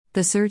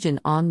The surge in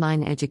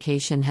online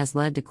education has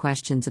led to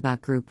questions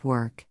about group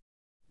work.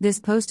 This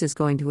post is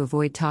going to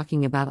avoid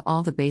talking about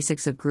all the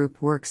basics of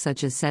group work,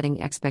 such as setting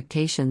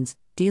expectations,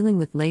 dealing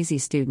with lazy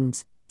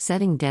students,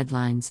 setting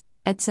deadlines,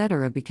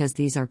 etc., because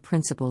these are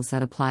principles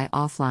that apply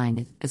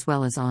offline as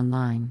well as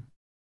online.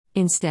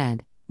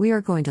 Instead, we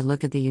are going to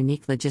look at the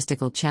unique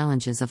logistical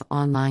challenges of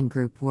online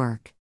group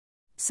work.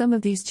 Some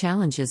of these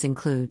challenges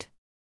include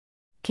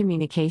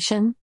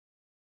communication,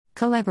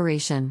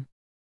 collaboration,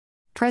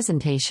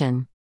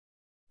 presentation,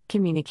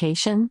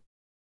 communication.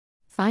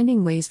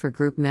 Finding ways for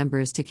group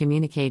members to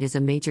communicate is a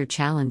major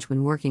challenge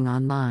when working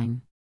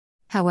online.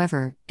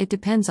 However, it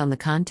depends on the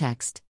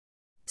context.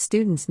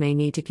 Students may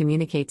need to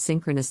communicate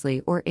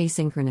synchronously or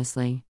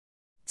asynchronously.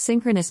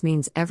 Synchronous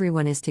means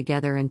everyone is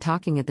together and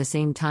talking at the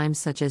same time,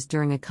 such as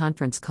during a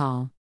conference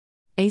call.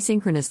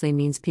 Asynchronously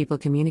means people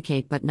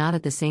communicate but not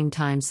at the same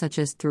time, such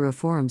as through a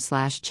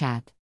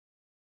forum/chat.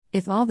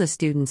 If all the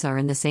students are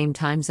in the same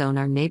time zone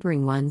or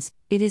neighboring ones,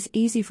 it is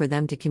easy for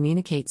them to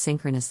communicate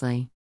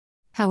synchronously.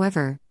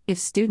 However, if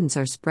students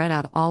are spread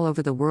out all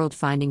over the world,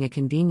 finding a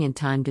convenient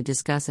time to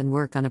discuss and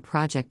work on a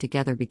project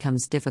together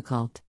becomes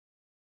difficult.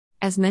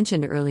 As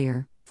mentioned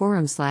earlier,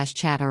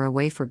 forum/chat are a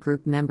way for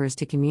group members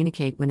to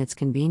communicate when it's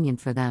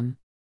convenient for them.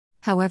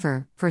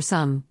 However, for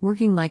some,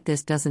 working like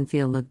this doesn't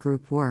feel like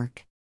group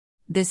work.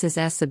 This is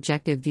a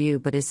subjective view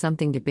but is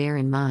something to bear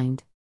in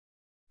mind.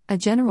 A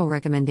general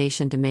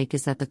recommendation to make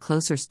is that the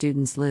closer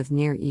students live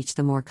near each,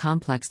 the more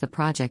complex the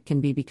project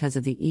can be because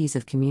of the ease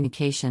of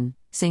communication,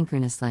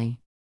 synchronously.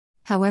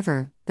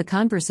 However, the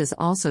converse is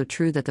also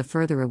true, that the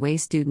further away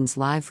students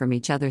live from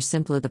each other,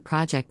 simpler the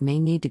project may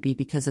need to be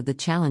because of the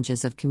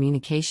challenges of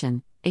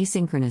communication,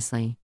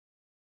 asynchronously.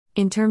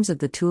 In terms of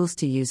the tools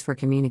to use for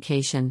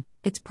communication,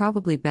 it's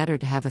probably better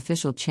to have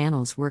official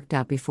channels worked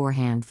out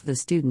beforehand for the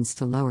students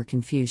to lower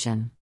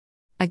confusion.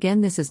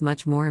 Again, this is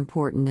much more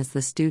important as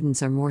the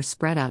students are more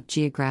spread out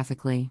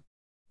geographically.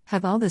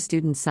 Have all the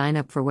students sign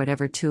up for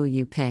whatever tool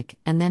you pick,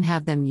 and then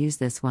have them use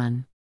this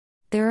one.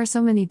 There are so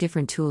many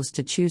different tools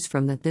to choose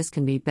from that this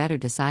can be better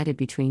decided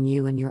between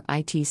you and your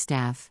IT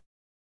staff.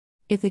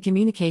 If the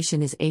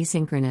communication is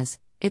asynchronous,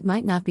 it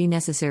might not be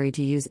necessary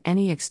to use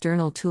any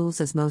external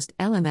tools, as most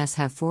LMS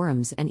have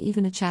forums and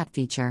even a chat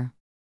feature.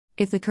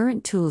 If the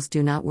current tools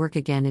do not work,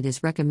 again, it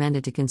is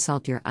recommended to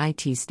consult your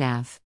IT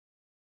staff.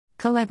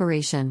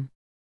 Collaboration.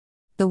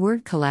 The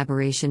word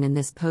collaboration in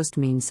this post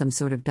means some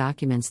sort of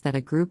documents that a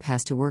group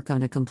has to work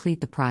on to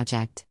complete the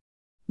project.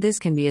 This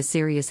can be a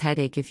serious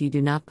headache if you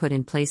do not put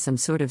in place some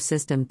sort of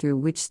system through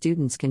which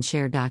students can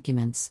share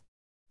documents.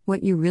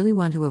 What you really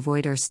want to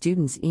avoid are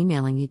students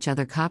emailing each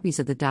other copies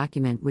of the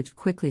document, which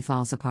quickly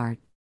falls apart.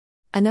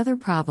 Another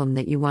problem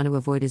that you want to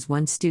avoid is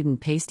one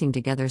student pasting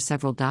together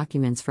several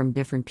documents from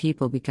different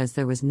people, because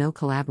there was no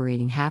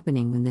collaborating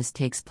happening when this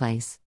takes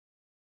place.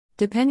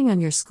 Depending on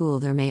your school,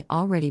 there may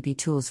already be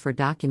tools for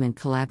document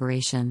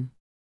collaboration.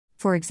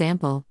 For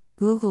example,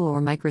 Google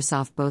or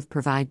Microsoft both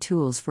provide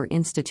tools for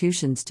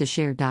institutions to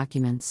share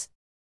documents.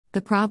 The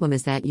problem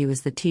is that you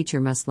as the teacher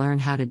must learn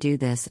how to do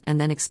this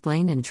and then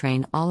explain and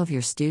train all of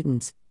your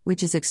students,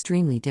 which is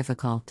extremely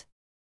difficult.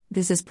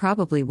 This is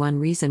probably one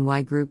reason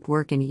why group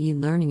work in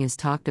e-learning is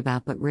talked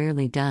about but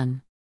rarely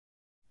done.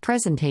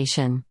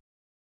 Presentation.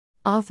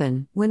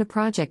 Often, when a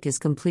project is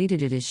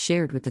completed, it is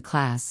shared with the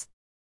class.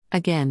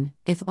 Again,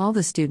 if all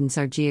the students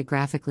are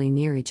geographically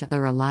near each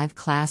other, a live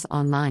class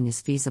online is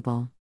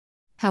feasible.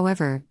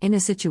 However, in a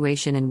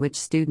situation in which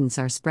students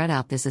are spread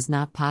out, this is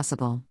not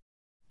possible.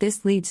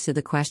 This leads to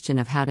the question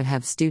of how to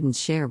have students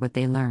share what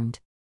they learned.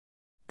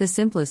 The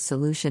simplest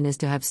solution is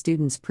to have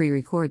students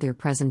pre-record their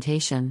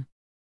presentation.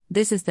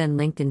 This is then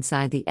linked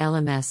inside the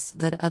LMS so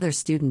that other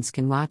students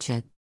can watch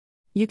it.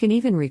 You can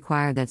even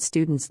require that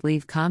students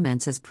leave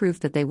comments as proof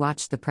that they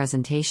watched the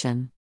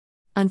presentation.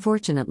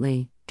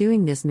 Unfortunately,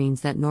 doing this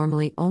means that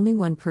normally only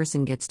one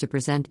person gets to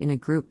present in a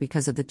group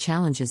because of the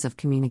challenges of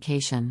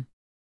communication.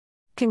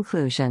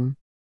 Conclusion.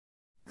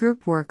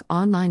 Group work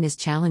online is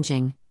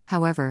challenging,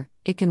 however,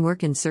 it can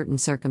work in certain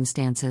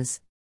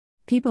circumstances.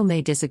 People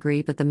may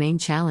disagree, but the main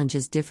challenge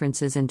is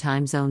differences in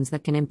time zones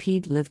that can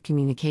impede live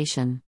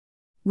communication.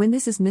 When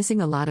this is missing,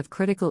 a lot of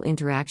critical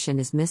interaction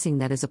is missing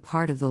that is a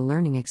part of the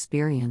learning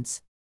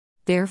experience.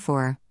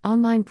 Therefore,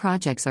 online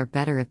projects are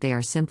better if they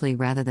are simply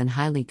rather than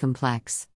highly complex.